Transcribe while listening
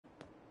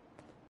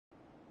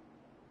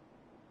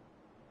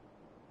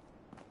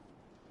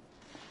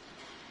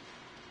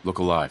Look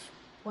alive.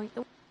 Point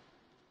the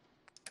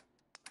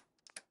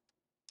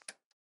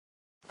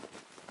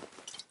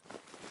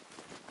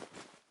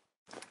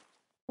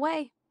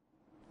way.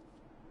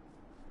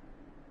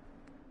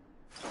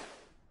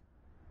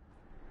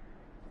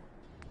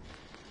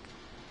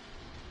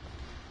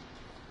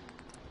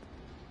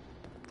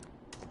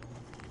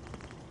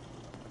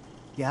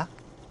 Yeah?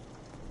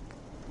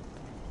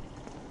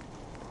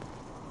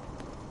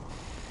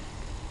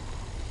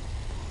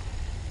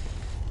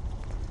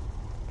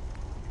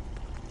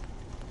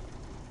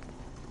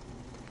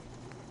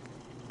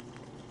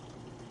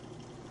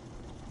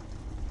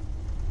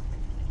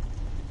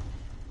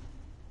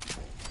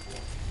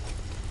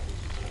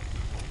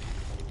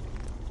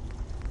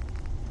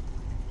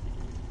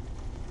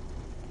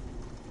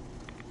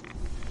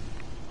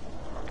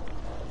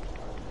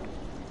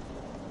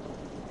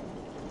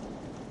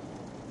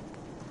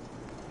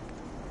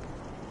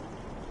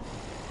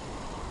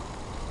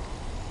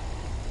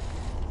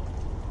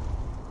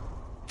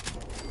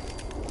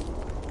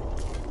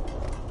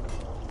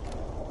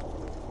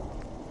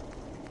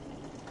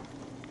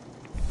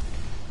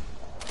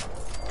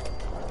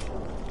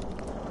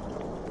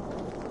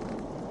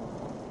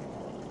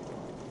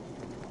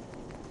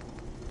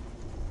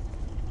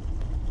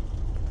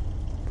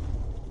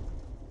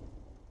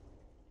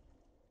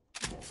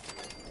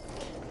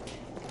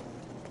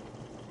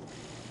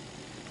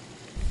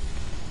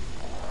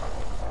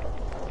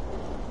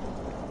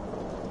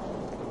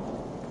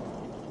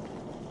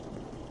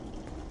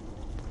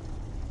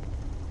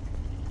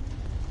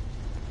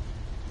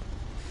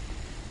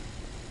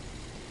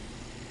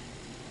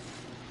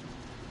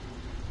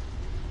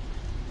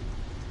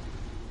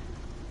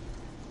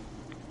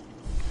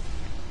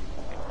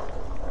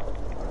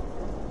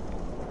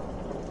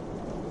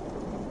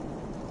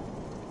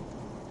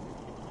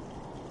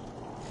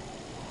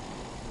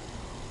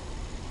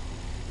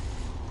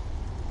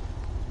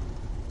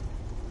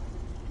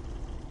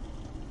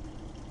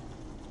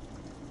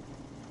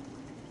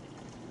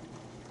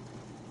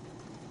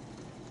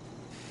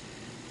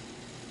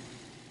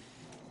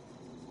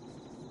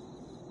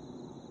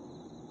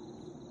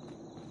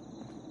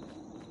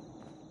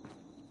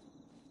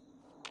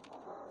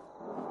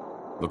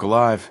 Look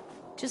alive.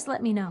 Just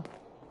let me know.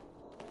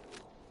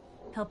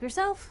 Help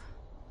yourself.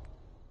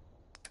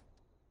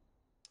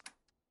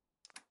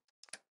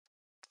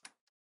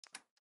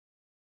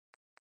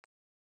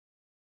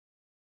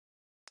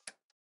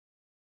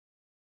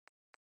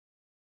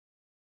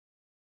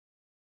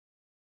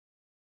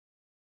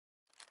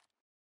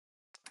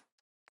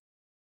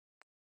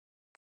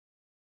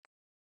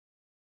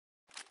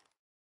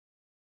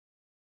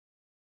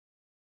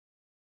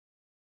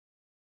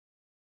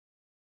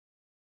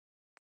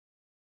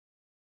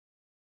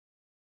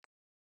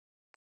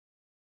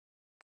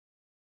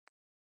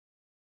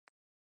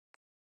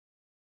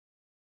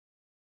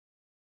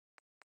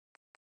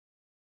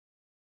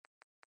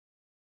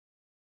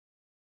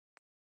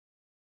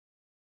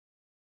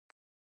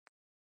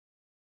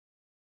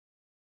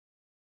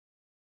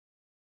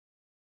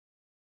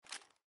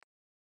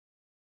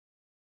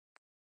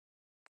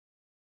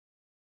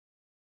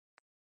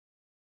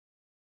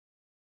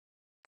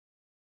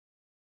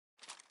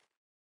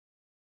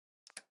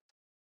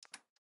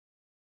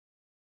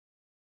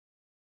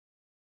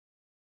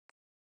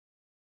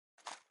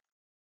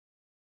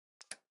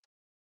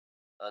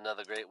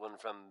 Another great one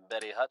from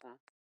Betty Hutton.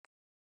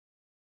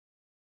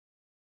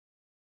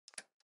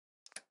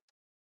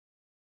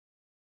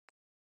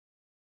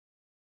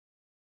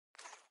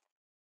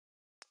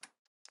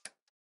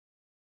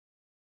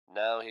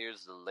 Now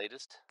here's the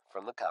latest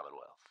from the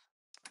Commonwealth.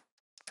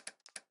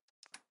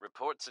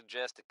 Reports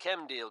suggest a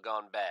chem deal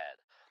gone bad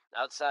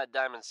outside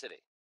Diamond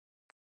City.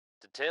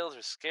 Details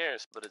are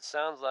scarce, but it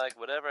sounds like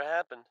whatever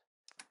happened,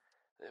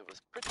 it was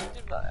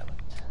pretty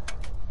violent.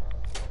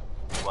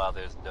 While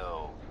there's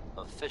no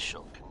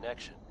official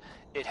connection,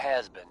 it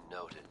has been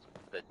noted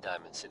that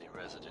Diamond City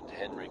resident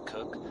Henry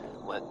Cook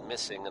went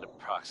missing at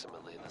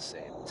approximately the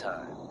same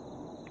time.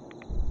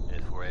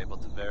 If we're able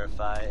to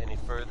verify any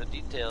further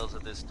details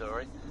of this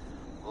story,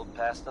 we'll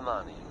pass them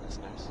on to you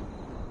listeners.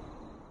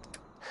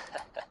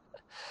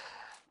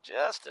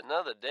 Just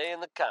another day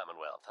in the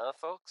Commonwealth, huh,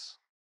 folks?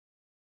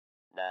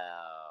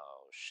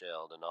 Now,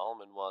 Sheldon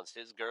Allman wants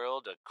his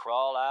girl to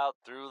crawl out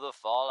through the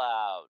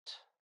fallout.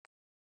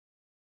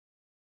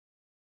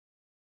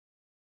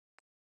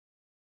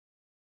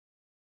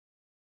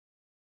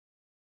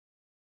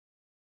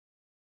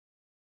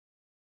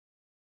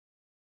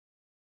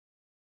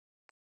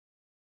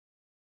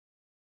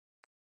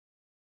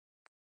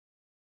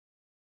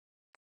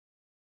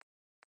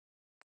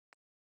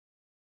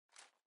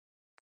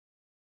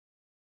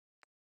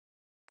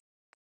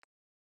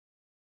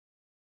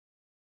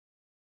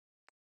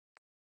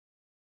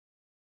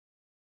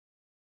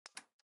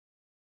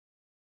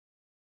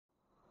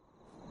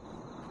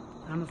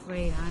 I'm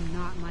afraid I'm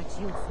not much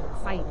use for a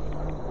fight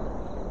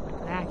anymore.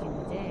 But back in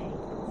the day,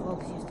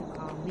 folks used to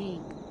call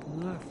me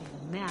Murphy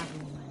the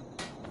Madwoman.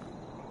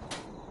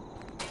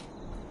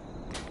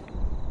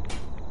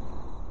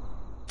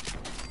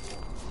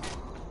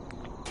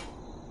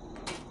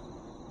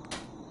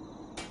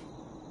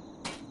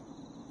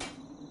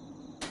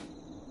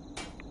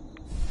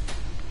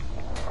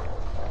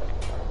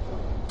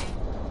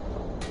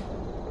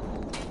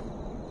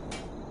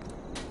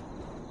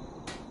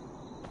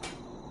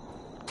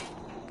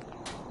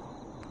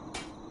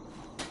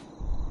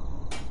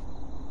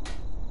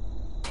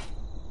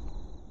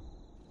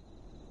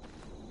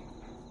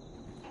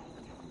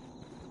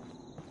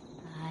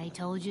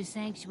 told you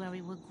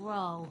sanctuary would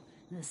grow.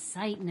 The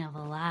site never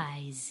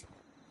lies.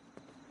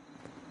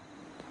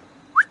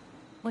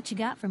 What you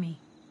got for me?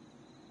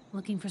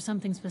 Looking for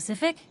something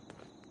specific?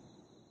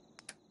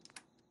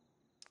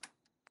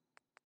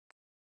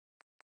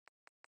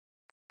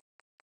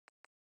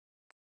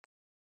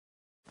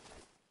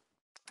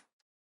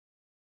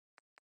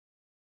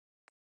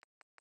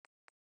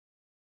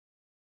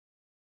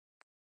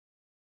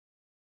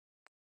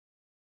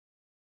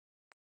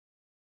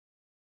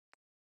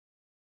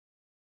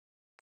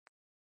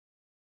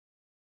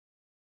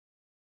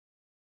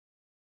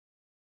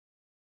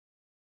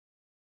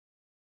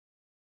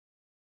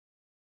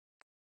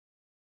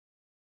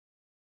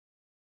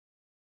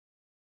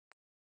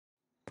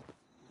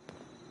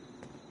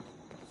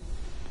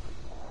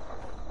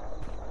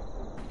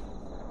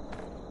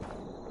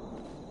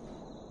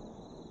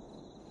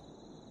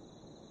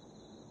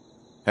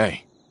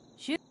 Hey.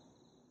 Shoot.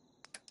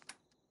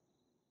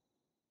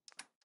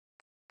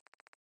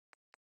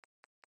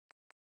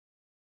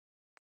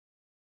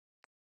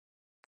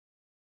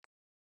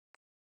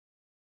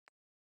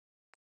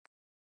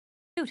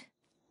 Shoot.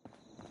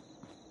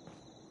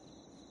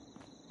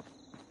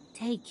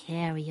 Take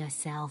care of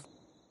yourself,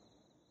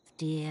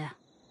 dear.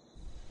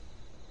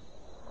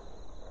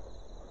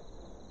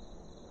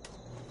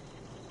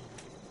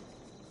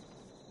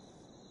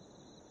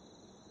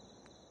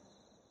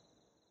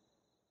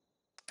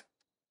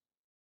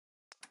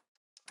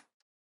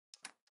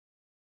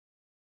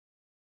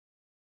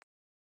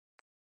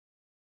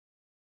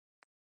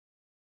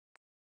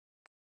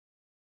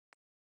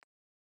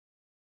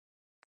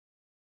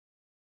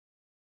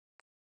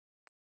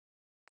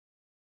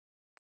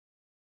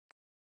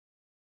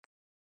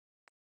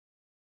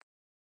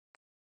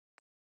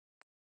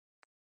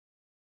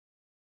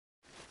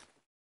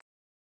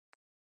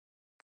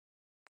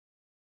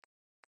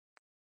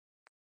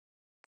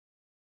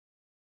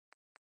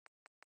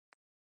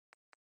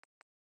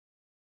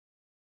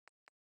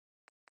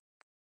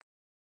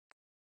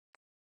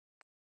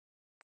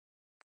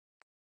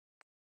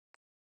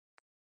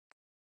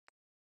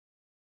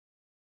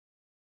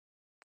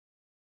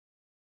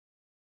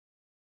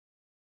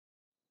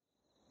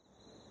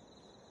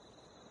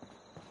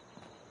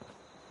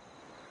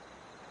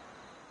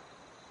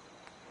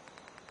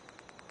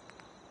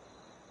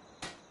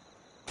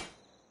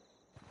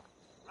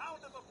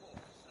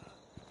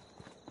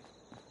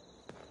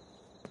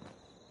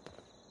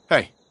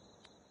 Hey.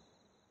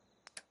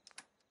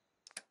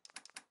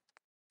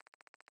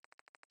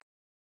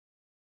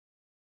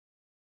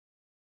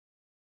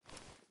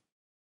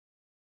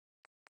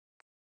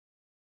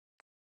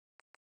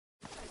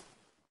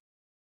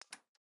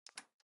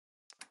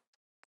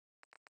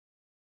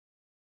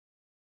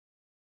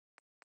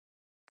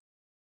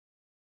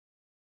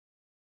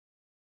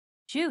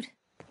 Shoot.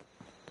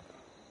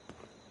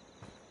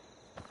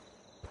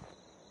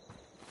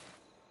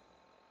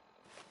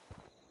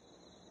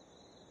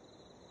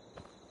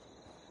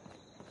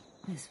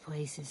 This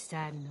place is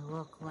starting to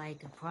look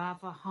like a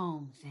proper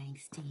home,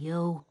 thanks to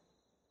you.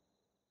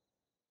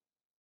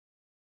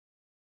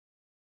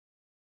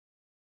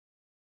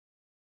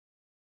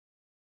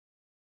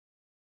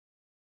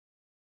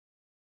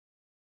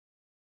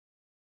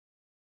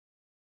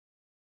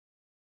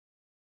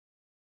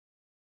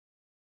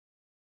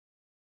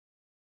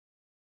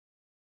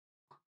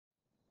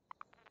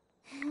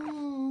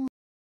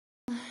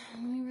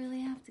 We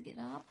really have to get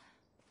up?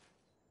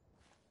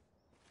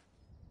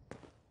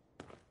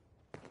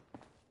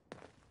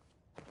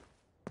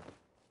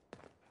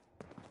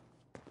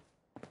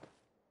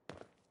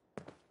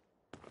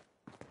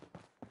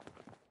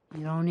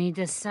 You don't need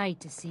the sight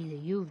to see that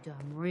you've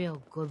done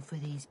real good for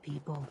these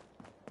people.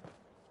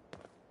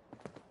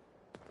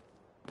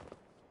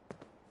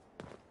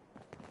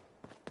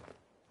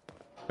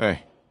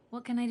 Hey.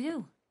 What can I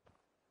do?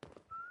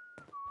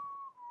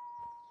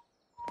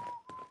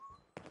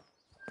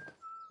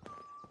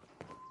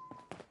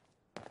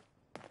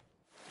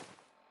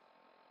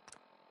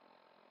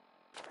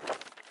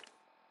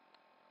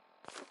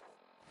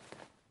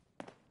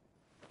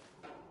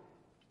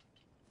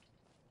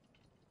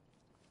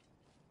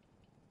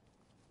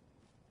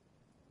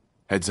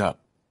 Heads up.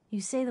 You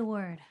say the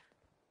word.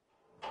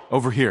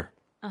 Over here.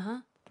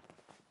 Uh-huh.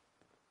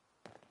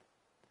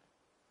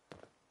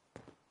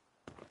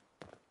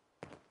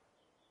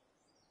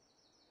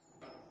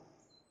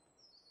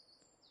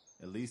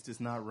 At least it's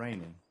not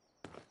raining.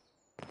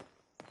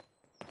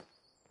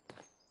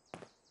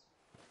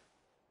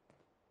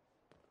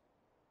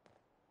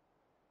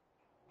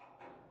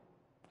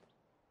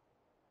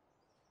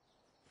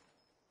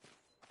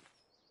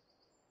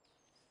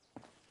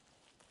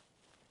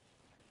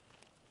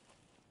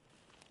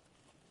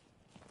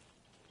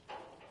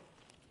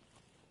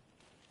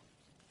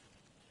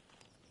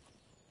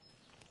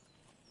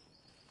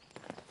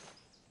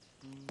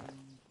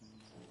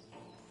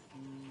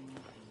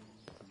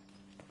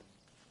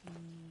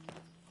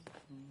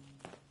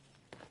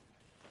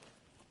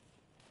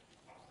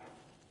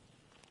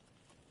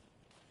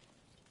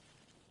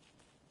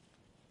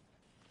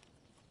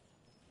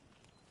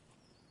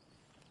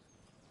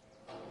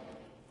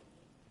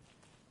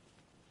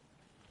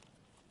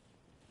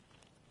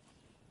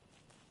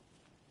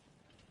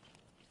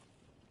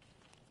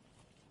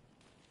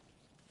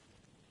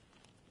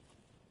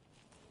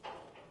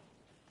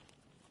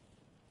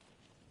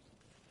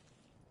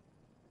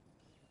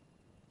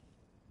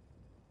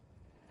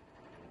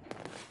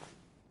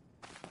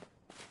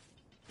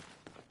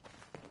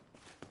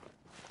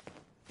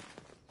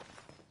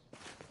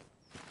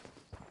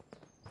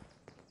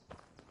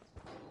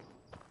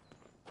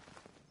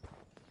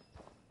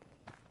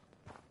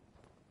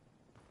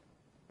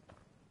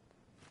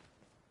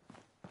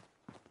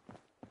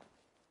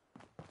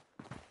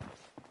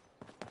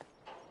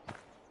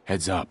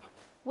 Heads up.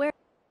 Where?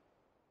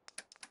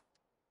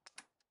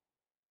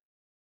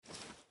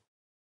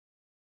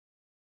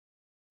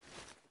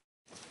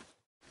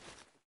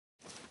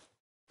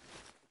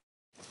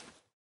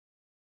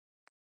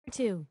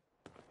 To.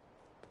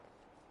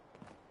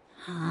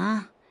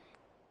 Huh?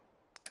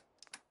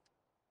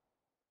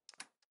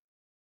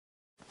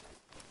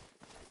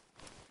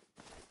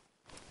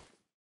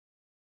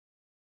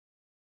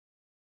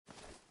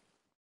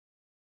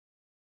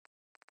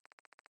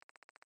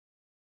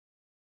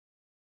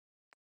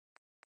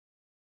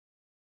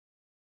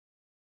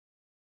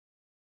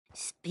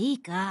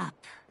 Speak up.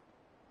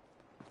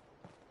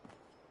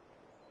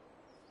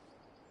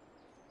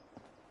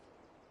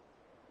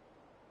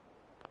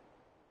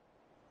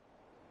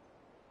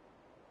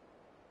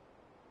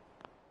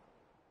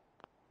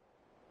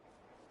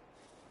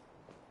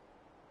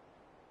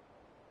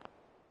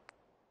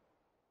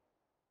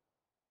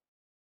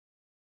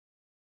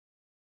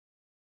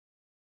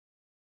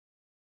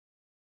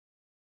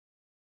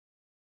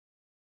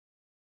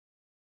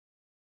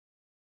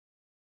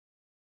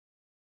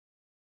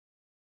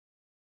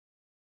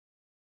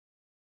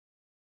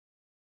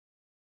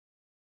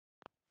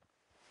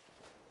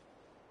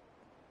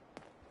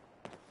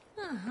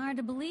 Hard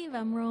to believe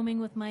I'm roaming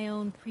with my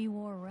own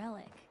pre-war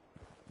relic.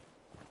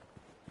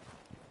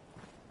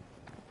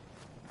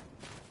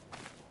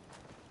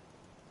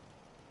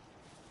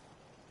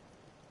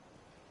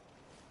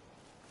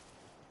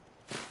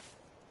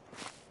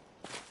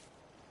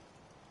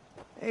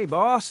 Hey,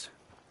 boss.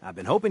 I've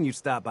been hoping you'd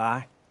stop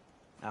by.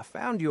 I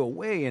found you a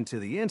way into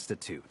the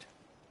Institute.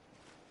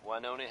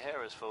 Winona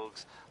Harris,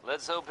 folks.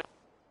 Let's hope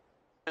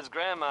his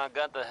grandma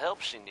got the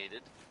help she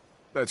needed.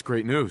 That's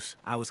great news.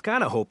 I was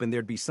kinda hoping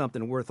there'd be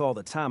something worth all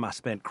the time I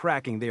spent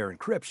cracking their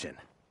encryption.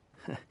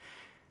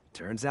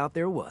 Turns out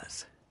there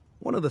was.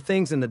 One of the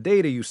things in the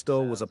data you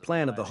stole was a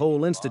plan of the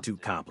whole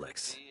Institute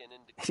complex,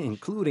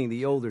 including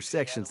the older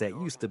sections that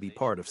used to be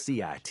part of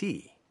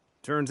CIT.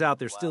 Turns out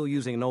they're still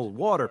using an old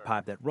water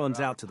pipe that runs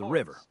out to the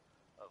river.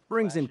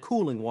 Brings in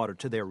cooling water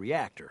to their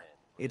reactor.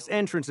 Its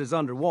entrance is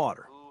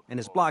underwater, and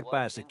is blocked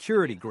by a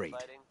security grate.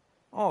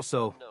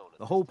 Also,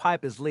 the whole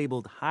pipe is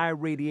labeled high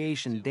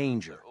radiation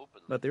danger,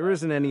 but there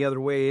isn't any other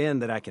way in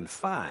that I can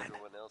find.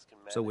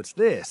 So it's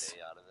this,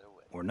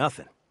 or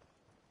nothing.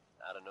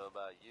 I don't know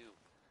about you,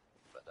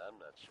 but I'm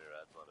not sure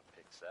I'd want to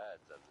pick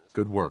sides on this.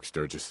 Good work,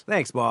 Sturgis.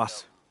 Thanks,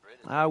 boss.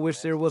 I wish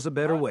there was a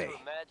better way.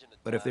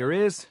 But if there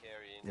is,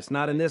 it's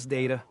not in this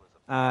data.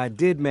 I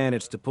did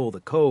manage to pull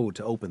the code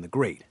to open the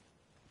grate.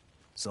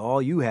 So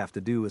all you have to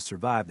do is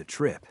survive the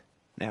trip.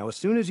 Now, as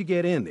soon as you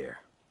get in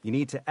there, you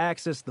need to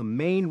access the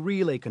main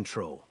relay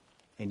control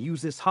and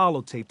use this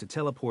holotape to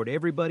teleport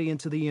everybody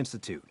into the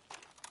Institute.